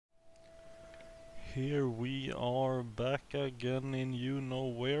Here we are back again in you know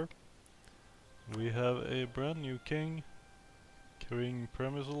where. We have a brand new king, King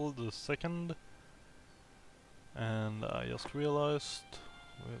Premisal the Second, and I just realized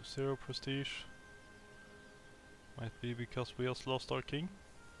we have 0 prestige. Might be because we just lost our king,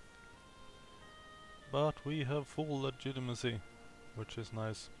 but we have full legitimacy, which is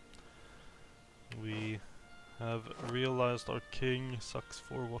nice. We have realized our king sucks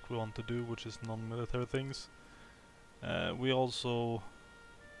for what we want to do, which is non-military things. We also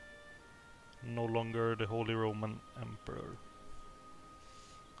no longer the Holy Roman Emperor.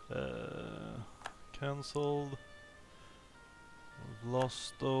 Cancelled. We've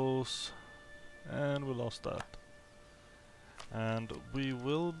lost those, and we lost that. And we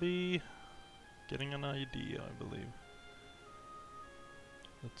will be getting an ID, I believe.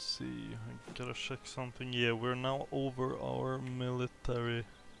 Let's see, I gotta check something. Yeah, we're now over our military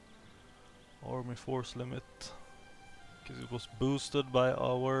army force limit, because it was boosted by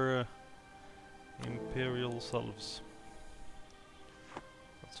our imperial selves.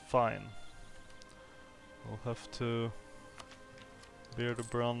 That's fine. We'll have to bear the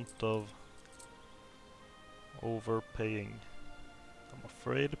brunt of overpaying, I'm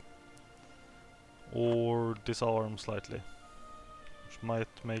afraid, or disarm slightly, which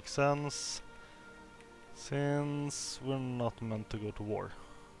might make sense since we're not meant to go to war.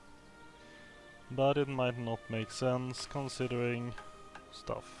 But it might not make sense considering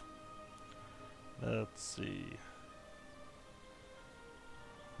stuff. Let's see.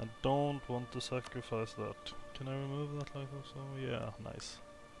 I don't want to sacrifice that. Can I remove that like so? Yeah, nice.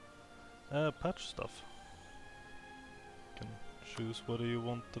 Patch stuff. You can choose whether you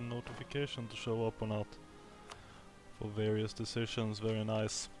want the notification to show up or not for various decisions. Very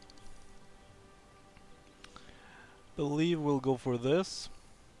nice. Believe we'll go for this.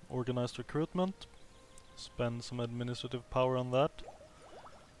 Organized recruitment. Spend some administrative power on that.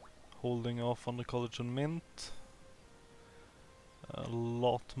 Holding off on the college and mint. A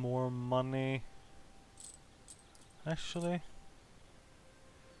lot more money. Actually,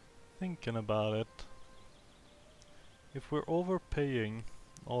 thinking about it, if we're overpaying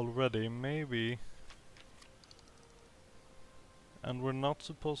already, maybe, and we're not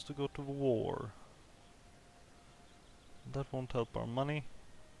supposed to go to war, that won't help our money.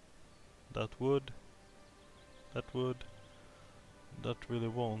 That would. That would. That really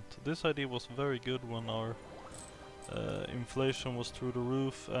won't. This idea was very good when our inflation was through the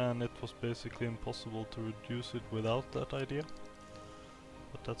roof and it was basically impossible to reduce it without that idea.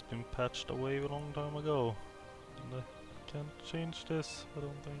 But that's been patched away a long time ago. And I can't change this, I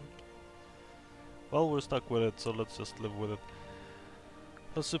don't think. Well, we're stuck with it, so let's just live with it.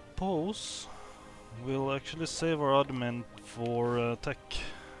 I suppose we'll actually save our admin for tech.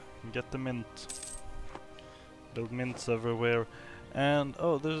 Get the mint. Build mints everywhere. And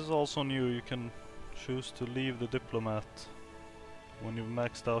oh, this is also new. You can choose to leave the diplomat when you've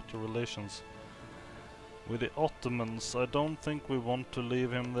maxed out your relations with the Ottomans. I don't think we want to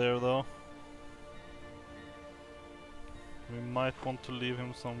leave him there though. We might want to leave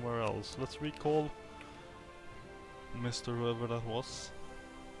him somewhere else. Let's recall Mr. whoever that was.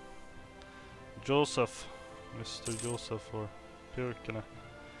 Joseph. Mr. Joseph or Pirkene.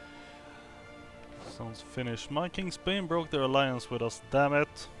 Sounds Finnish. My King Spain broke their alliance with us, damn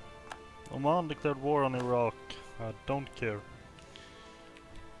it! Oman declared war on Iraq. I don't care.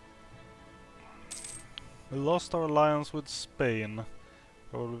 We lost our alliance with Spain,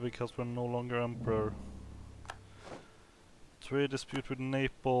 probably because we're no longer emperor. Trade dispute with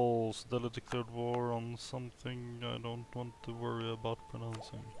Naples. Delhi declared war on something I don't want to worry about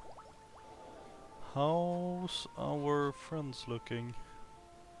pronouncing. How's our friends looking?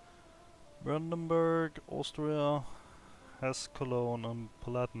 Brandenburg, Austria, Hesse, Cologne and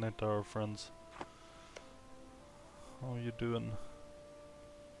Palatinate are our friends. How are you doing?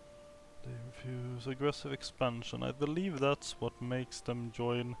 They refuse aggressive expansion. I believe that's what makes them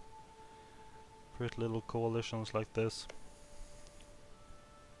join pretty little coalitions like this.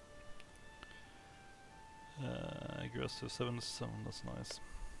 Aggressive 77, that's nice.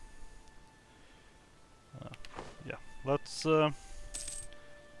 Yeah, let's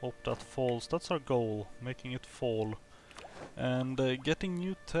hope that falls. That's our goal, making it fall. And getting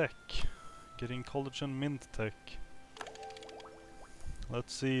new tech. Getting college and mint tech.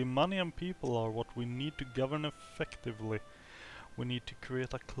 Let's see, money and people are what we need to govern effectively. We need to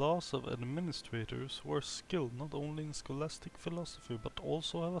create a class of administrators who are skilled not only in scholastic philosophy but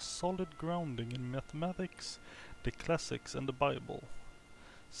also have a solid grounding in mathematics, the classics and the Bible.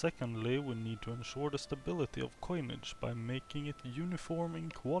 Secondly, we need to ensure the stability of coinage by making it uniform in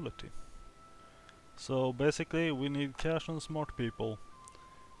quality. So basically we need cash and smart people,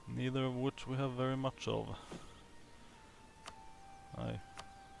 neither of which we have very much of, I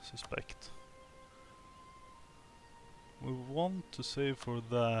suspect. We want to save for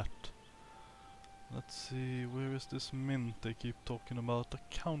that. Let's see, where is this mint they keep talking about?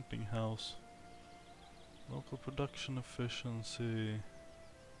 Accounting house. Local production efficiency.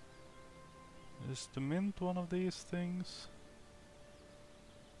 Is the mint one of these things?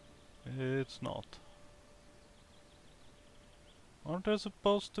 It's not. Aren't there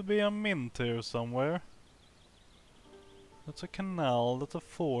supposed to be a mint here somewhere? That's a canal, that's a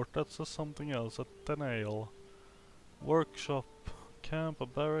fort, that's a something else, a tenail. Workshop, camp, a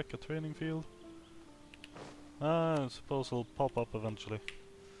barrack, a training field. I suppose it'll pop up eventually.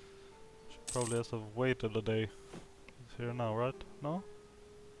 Should probably have waited a day. It's here now, right? No?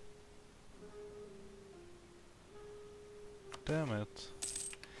 Damn it.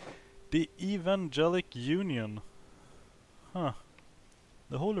 The Evangelic Union. Huh.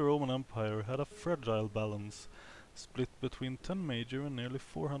 The Holy Roman Empire had a fragile balance, split between 10 major and nearly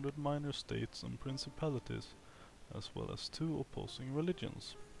 400 minor states and principalities, as well as 2 opposing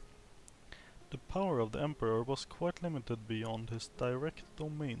religions. The power of the emperor was quite limited beyond his direct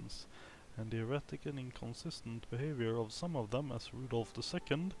domains, and the erratic and inconsistent behavior of some of them, as Rudolf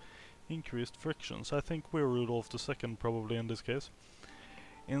II, increased frictions. I think we're Rudolf II probably in this case.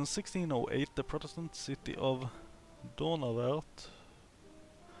 In 1608 the Protestant city of Donauwörth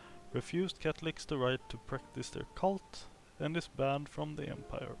refused Catholics the right to practice their cult and is banned from the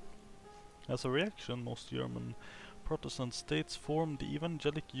empire. As a reaction, most German Protestant states formed the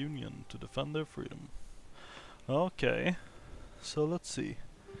Evangelic Union to defend their freedom. Okay, so let's see.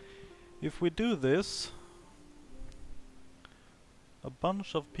 If we do this, a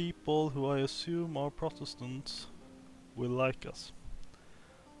bunch of people who I assume are Protestants will like us.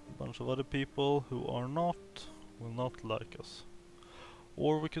 A bunch of other people who are not will not like us.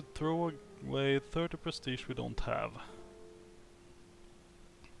 Or we could throw away 30 prestige we don't have.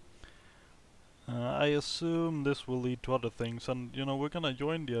 I assume this will lead to other things, and you know, we're gonna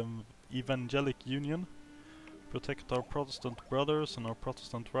join the Evangelic Union, protect our Protestant brothers and our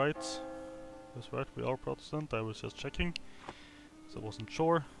Protestant rights. That's right, we are Protestant, I was just checking, so I wasn't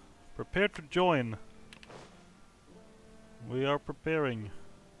sure. Prepare to join. We are preparing.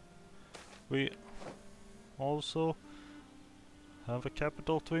 We also have a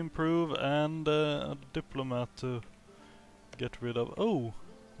capital to improve and a diplomat to get rid of. Oh,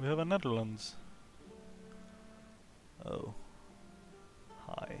 we have a Netherlands. Oh.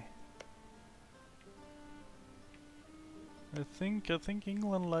 Hi. I think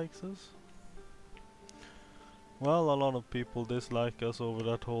England likes us. Well, a lot of people dislike us over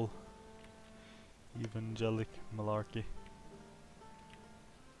that whole evangelic malarkey.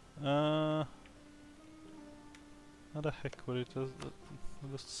 How the heck would it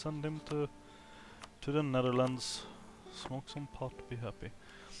just send him to the Netherlands, smoke some pot, be happy.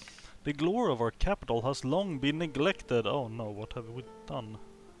 The glory of our capital has long been neglected. Oh no, what have we done?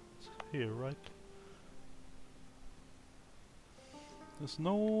 It's here, right? There's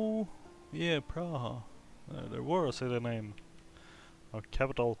no... Yeah, Praha. There were a city name. Our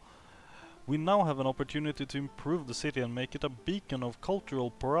capital. We now have an opportunity to improve the city and make it a beacon of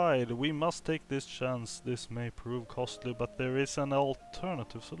cultural pride. We must take this chance. This may prove costly, but there is an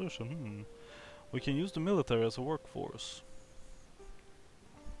alternative solution. We can use the military as a workforce.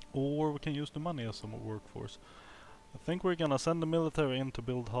 Or we can use the money as a workforce. I think we're gonna send the military in to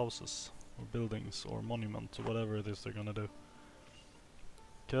build houses, or buildings, or monuments, or whatever it is they're gonna do.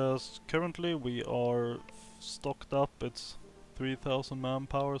 Because currently we are stocked up, it's 3,000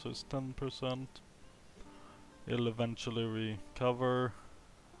 manpower, so it's 10%. It'll eventually recover,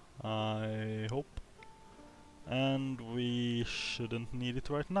 I hope. And we shouldn't need it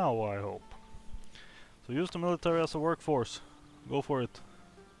right now, I hope. So use the military as a workforce. Go for it.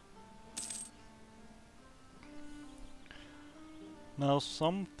 Now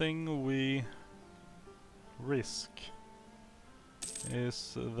something we risk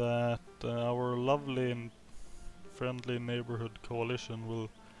is that our lovely and friendly neighborhood coalition will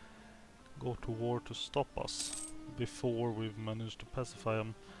go to war to stop us before we've managed to pacify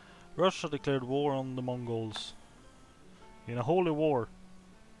them. Russia declared war on the Mongols in a holy war.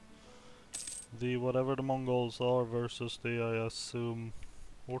 The whatever the Mongols are versus the, I assume,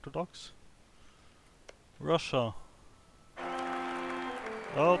 Orthodox? Russia.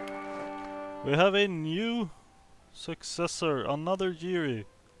 Oh, we have a new successor, another Jiri.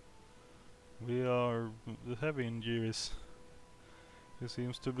 We are heavy in Jiris. He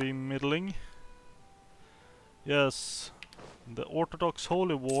seems to be middling. Yes, the Orthodox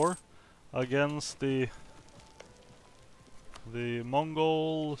Holy War against the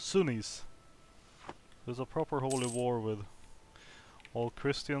Mongol Sunnis. There's a proper holy war with all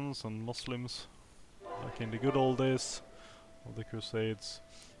Christians and Muslims, like in the good old days of the Crusades.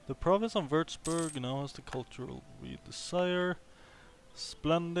 The province of Würzburg now has the cultural we desire.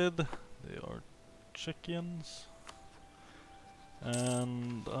 Splendid. They are Czechians.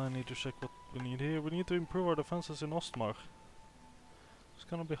 And I need to check what we need here. We need to improve our defenses in Ostmark. It's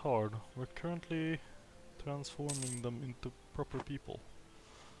gonna be hard. We're currently transforming them into proper people.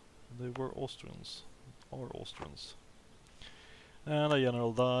 They were Austrians. Are Austrians. And a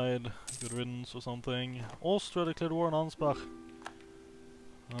general died. Good riddance or something. Austria declared war on Ansbach.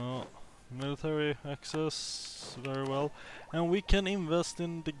 Military access. Very well. And we can invest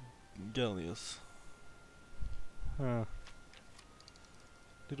in the galleys. Huh.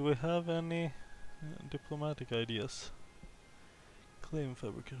 Did we have any diplomatic ideas? Claim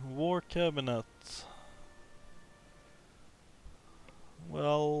fabrication. War cabinet.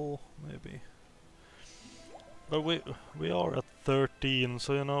 Well, maybe. But we are at 13,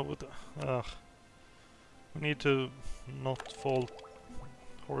 so you know, we need to not fall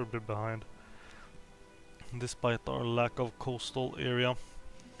horribly behind, despite our lack of coastal area.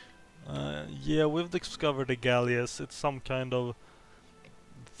 Yeah, we've discovered the galleys. It's some kind of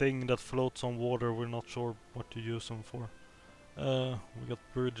thing that floats on water. We're not sure what to use them for. We got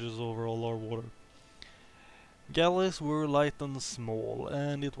bridges over all our water. Galleys were light and small,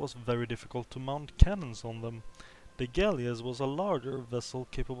 and it was very difficult to mount cannons on them. The galleys was a larger vessel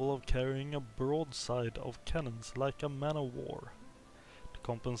capable of carrying a broadside of cannons like a man of war. To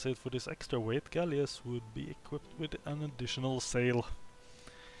compensate for this extra weight, galleys would be equipped with an additional sail.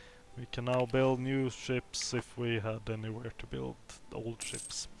 We can now build new ships if we had anywhere to build old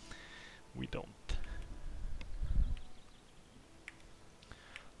ships. We don't.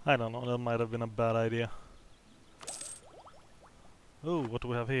 I don't know, that might have been a bad idea. Oh, what do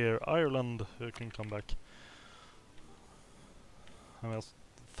we have here? Ireland, you can come back. I'm just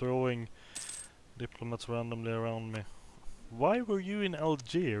throwing diplomats randomly around me. Why were you in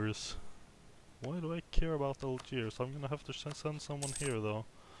Algiers? Why do I care about Algiers? I'm gonna have to send someone here though.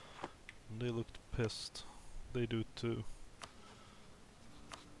 They looked pissed. They do too.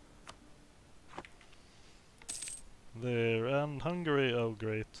 There, and Hungary, oh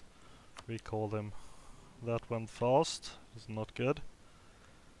great. Recall him. That went fast, it's not good.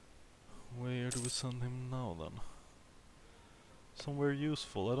 Where do we send him now then? Somewhere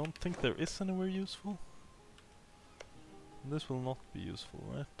useful. I don't think there is anywhere useful. This will not be useful,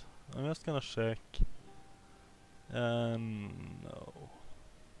 right? I'm just gonna check. No.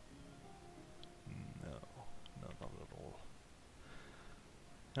 No, not at all.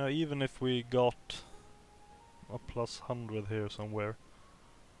 Now even if we got a plus 100 here somewhere,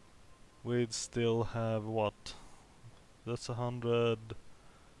 we'd still have what? That's 100,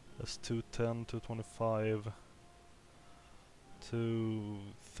 that's 210, 225,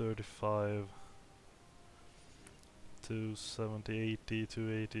 235, 270, 80,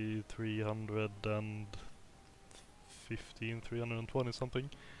 280, 300 and 15, 320 something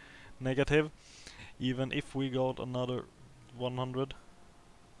negative, even if we got another 100.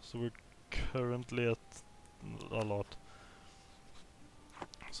 So we're currently at a lot.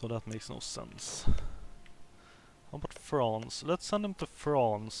 So that makes no sense. How about France? Let's send him to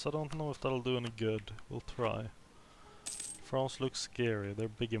France. I don't know if that'll do any good. We'll try. France looks scary. They're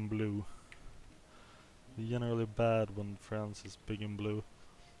big and blue. They're generally bad when France is big and blue.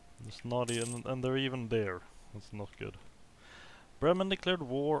 It's not even, and they're even there. That's not good. Bremen declared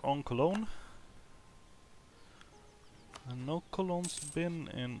war on Cologne. And no Cologne's been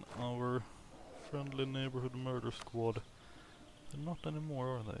in our friendly neighborhood murder squad. They're not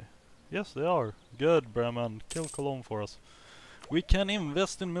anymore, are they? Yes, they are. Good, Bremen. Kill Cologne for us. We can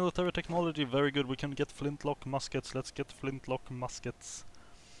invest in military technology. Very good. We can get flintlock muskets. Let's get flintlock muskets.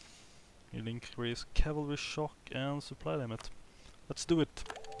 You'll increase cavalry shock and supply limit. Let's do it.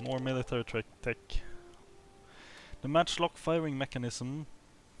 More military tech. The matchlock firing mechanism's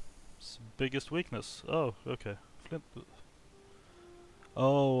biggest weakness. Oh, okay.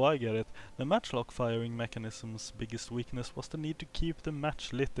 Oh, I get it. The matchlock firing mechanism's biggest weakness was the need to keep the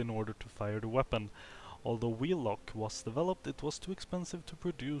match lit in order to fire the weapon. Although wheel lock was developed, it was too expensive to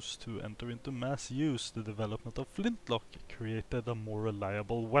produce to enter into mass use. The development of flintlock created a more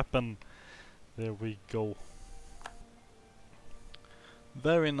reliable weapon. There we go.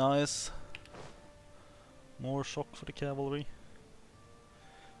 Very nice. More shock for the cavalry.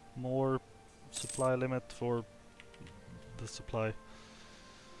 More supply limit for the supply.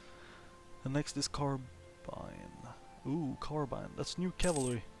 And next is carbine. Ooh, carbine. That's new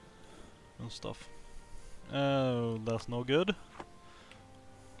cavalry. and stuff. Oh, that's no good.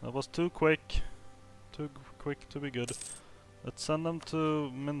 That was too quick. Too quick to be good. Let's send them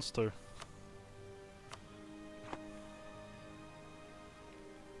to Minster.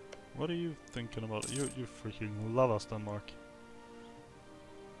 What are you thinking about? You freaking love us, Denmark.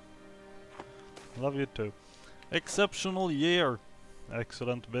 Love you too. Exceptional year.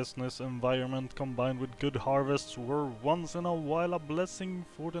 Excellent business environment combined with good harvests were once in a while a blessing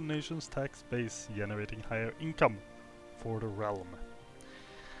for the nation's tax base, generating higher income for the realm.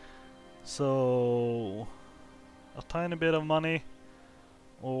 So, a tiny bit of money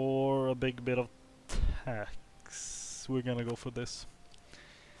or a big bit of tax. We're gonna go for this.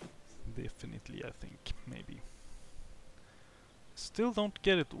 Definitely, I think, maybe. Still don't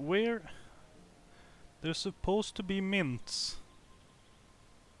get it. Where? There's supposed to be mints.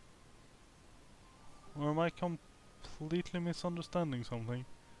 Or am I completely misunderstanding something?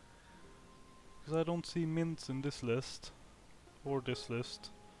 Because I don't see mints in this list. Or this list.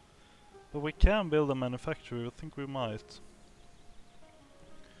 But we can build a manufactory, I think we might.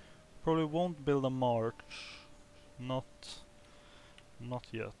 Probably won't build a march. Not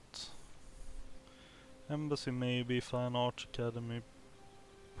yet. Embassy maybe, Fine Arts Academy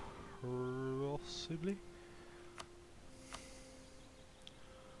possibly.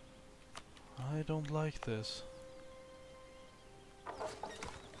 I don't like this.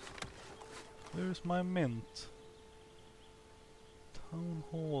 Where's my mint? Town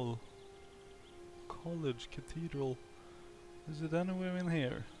Hall. College, Cathedral. Is it anywhere in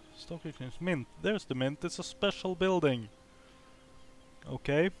here? Stock Exchange. Mint. There's the mint. It's a special building.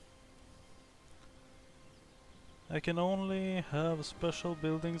 Okay. I can only have special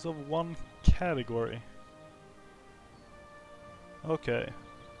buildings of one category. Okay.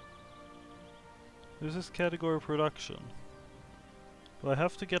 This is category production. Do I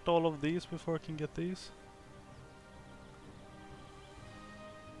have to get all of these before I can get these?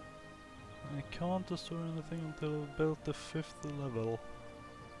 I can't destroy anything until I've built the 5th level.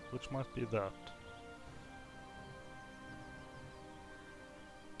 Which might be that.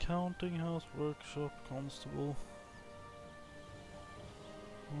 Counting house, workshop, constable.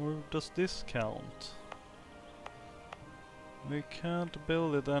 Or does this count? We can't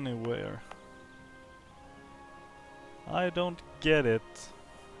build it anywhere. I don't get it.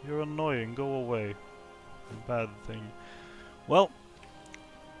 You're annoying, go away. Bad thing. Well,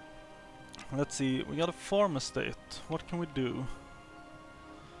 let's see, we got a farm estate. What can we do?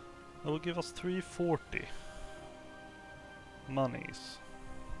 That will give us 340 monies.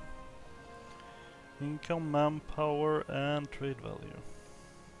 Income, manpower, and trade value.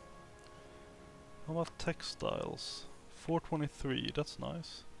 How about textiles? 423, that's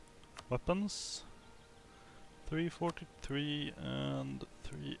nice. Weapons? 343 and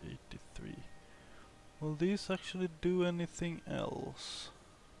 383. Will these actually do anything else?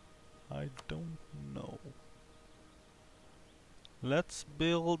 I don't know. Let's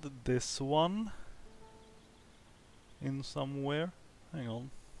build this one in somewhere. Hang on.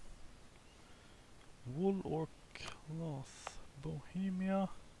 Wool or cloth? Bohemia.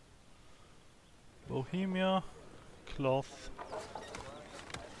 Bohemia. Cloth.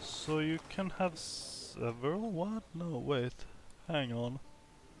 So you can have several? What? No, wait. Hang on.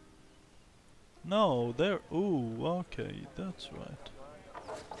 No, there. Ooh, okay, that's right.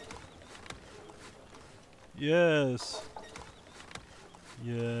 Yes.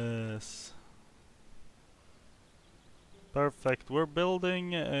 Yes. Perfect. We're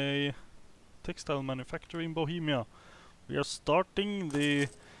building a textile manufacturer in Bohemia. We are starting the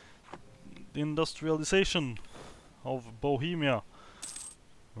industrialization of Bohemia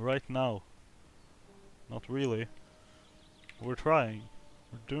right now. Not really. We're trying.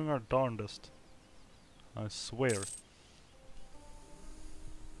 We're doing our darndest. I swear.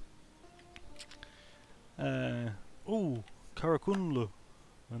 Ooh, Karakunlu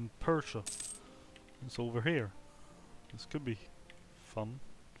and Persia. It's over here. This could be fun.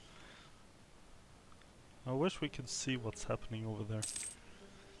 I wish we could see what's happening over there.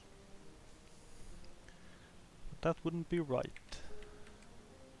 But that wouldn't be right.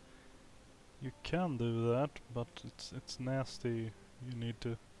 You can do that, but it's nasty. You need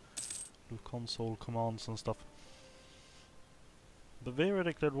to do console commands and stuff. Bavaria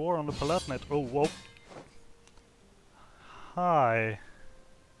declared war on the Palatinate. Oh, whoa. Hi.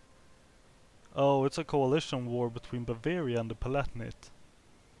 Oh, it's a coalition war between Bavaria and the Palatinate.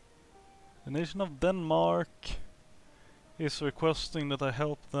 The nation of Denmark is requesting that I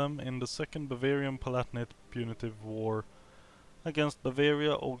help them in the second Bavarian Palatinate punitive war against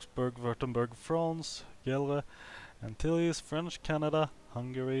Bavaria, Augsburg, Württemberg, France, Gelre, Antilles, French Canada,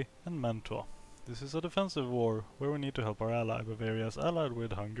 Hungary, and Mantua. This is a defensive war where we need to help our ally. Bavaria is allied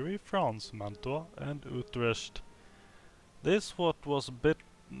with Hungary, France, Mantua, and Utrecht. This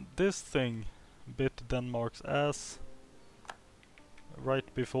thing bit Denmark's ass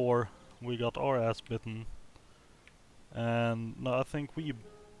right before we got our ass bitten. And no, I think we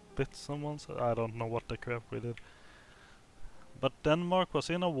bit someone's. I don't know what the crap we did. But Denmark was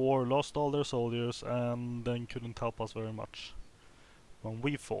in a war, lost all their soldiers, and then couldn't help us very much when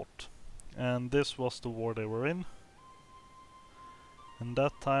we fought. And this was the war they were in. And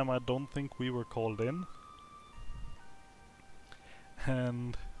that time I don't think we were called in.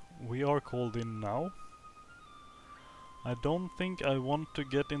 And we are called in now. I don't think I want to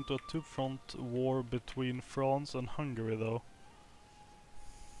get into a two-front war between France and Hungary though.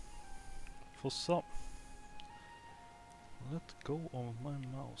 For some... Let go of my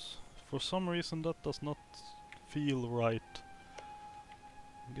mouse. For some reason that does not feel right.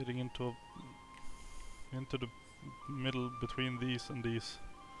 Getting into the middle between these and these.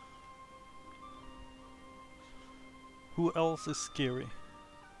 Who else is scary?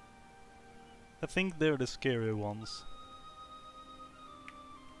 I think they're the scary ones.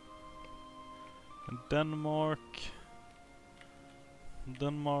 And Denmark's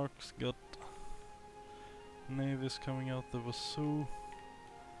got navies coming out the wazoo.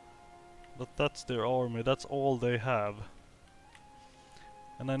 But that's their army, that's all they have.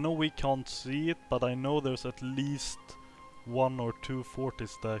 And I know we can't see it, but I know there's at least 1 or 2 40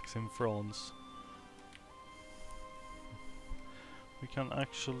 stacks in France. We can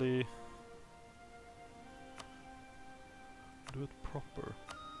actually do it proper.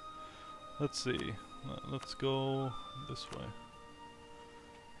 Let's see. Let's go this way.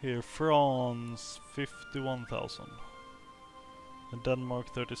 Here, France 51,000. And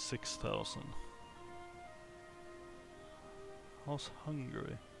Denmark 36,000. How's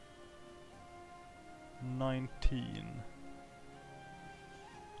Hungary? 19.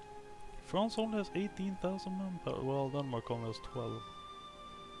 France only has 18,000 manpower. Well, Denmark only has 12.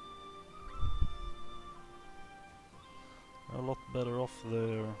 They're a lot better off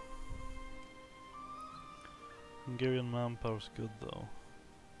there. Hungarian manpower's good though.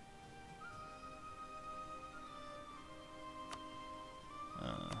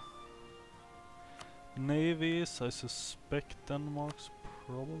 Navies, I suspect Denmark's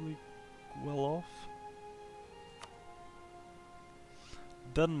probably well off.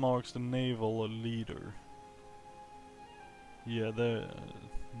 Denmark's the naval leader. Yeah,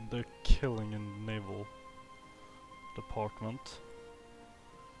 they're killing in the naval department.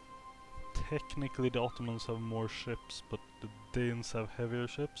 Technically the Ottomans have more ships, but the Danes have heavier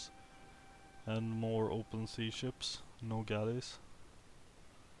ships and more open sea ships, no galleys.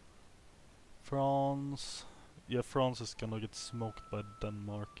 France, yeah, France is gonna get smoked by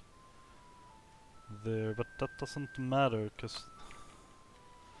Denmark there, but that doesn't matter because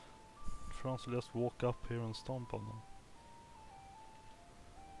France will just walk up here and stomp on them.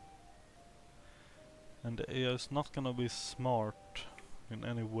 And the AI is not gonna be smart in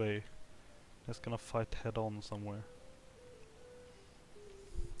any way. It's gonna fight head on somewhere.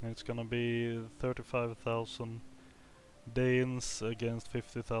 And it's gonna be 35,000 Danes against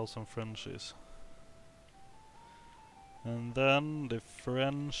 50,000 Frenchies. And then the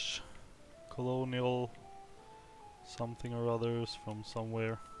French colonial something or others from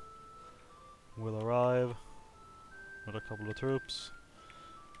somewhere will arrive with a couple of troops.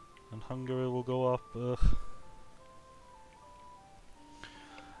 And Hungary will go up.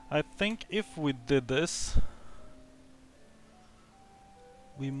 I think if we did this,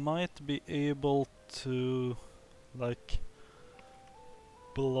 we might be able to like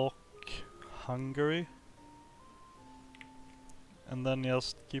block Hungary and then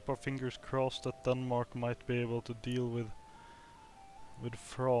just keep our fingers crossed that Denmark might be able to deal with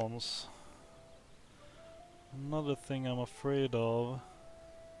France. Another thing I'm afraid of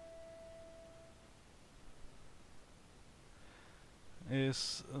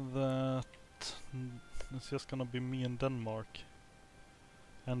is that it's just gonna be me and Denmark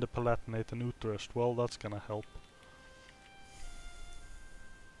and the Palatinate in Utrecht. Well, that's gonna help.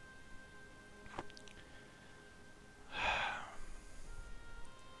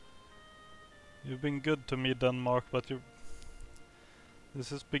 You've been good to me, Denmark, but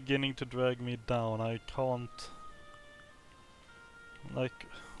this is beginning to drag me down. I can't... Like,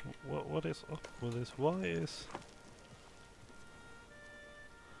 what is up with this?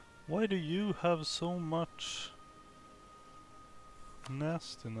 Why do you have so much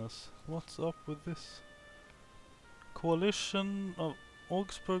nastiness? What's up with this? Coalition of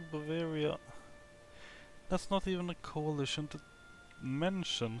Augsburg, Bavaria. That's not even a coalition.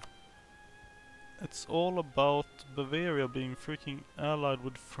 mention, it's all about Bavaria being freaking allied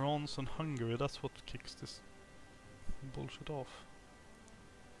with France and Hungary. That's what kicks this bullshit off.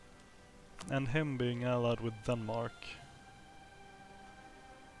 And him being allied with Denmark.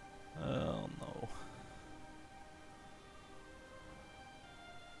 Oh no.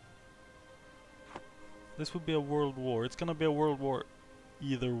 This would be a world war. It's gonna be a world war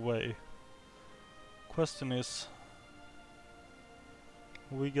either way. Question is,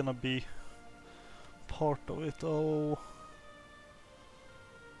 are we gonna be part of it? Oh,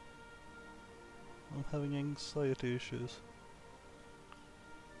 I'm having anxiety issues.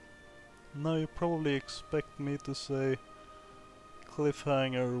 Now you probably expect me to say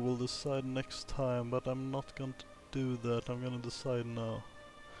cliffhanger, will decide next time, but I'm not going to do that. I'm gonna decide now.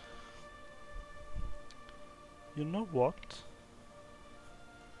 You know what?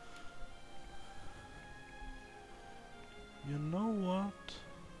 You know what?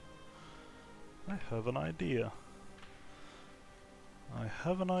 I have an idea. I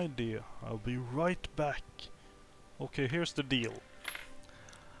have an idea. I'll be right back. Okay, here's the deal.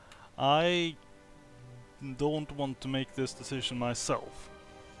 I don't want to make this decision myself,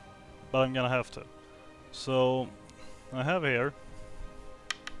 but I'm gonna have to. So, I have here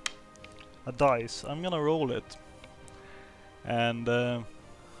a dice. I'm gonna roll it. And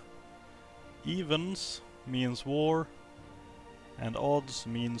evens means war, and odds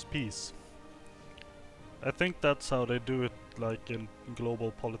means peace. I think that's how they do it, like in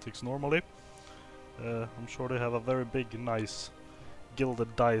global politics normally. I'm sure they have a very big, nice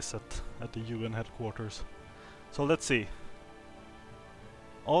gilded dice at the UN headquarters. So let's see.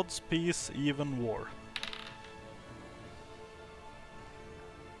 Odds, peace, even, war.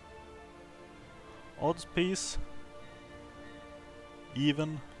 Odds, peace,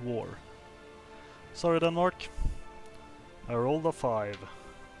 even, war. Sorry, Denmark. I rolled a 5.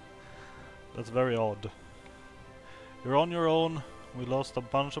 That's very odd. You're on your own. We lost a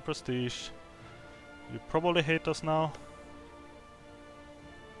bunch of prestige. You probably hate us now.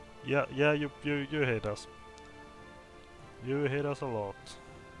 Yeah, you hate us. You hate us a lot.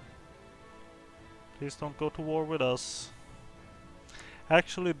 Please don't go to war with us.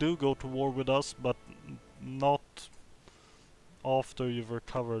 Actually do go to war with us, but not after you've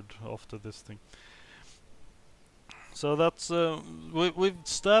recovered after this thing. So that's we've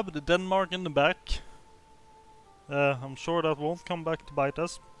stabbed Denmark in the back. I'm sure that won't come back to bite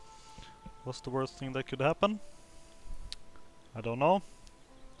us. What's the worst thing that could happen? I don't know.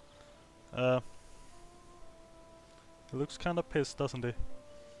 He looks kinda pissed, doesn't he?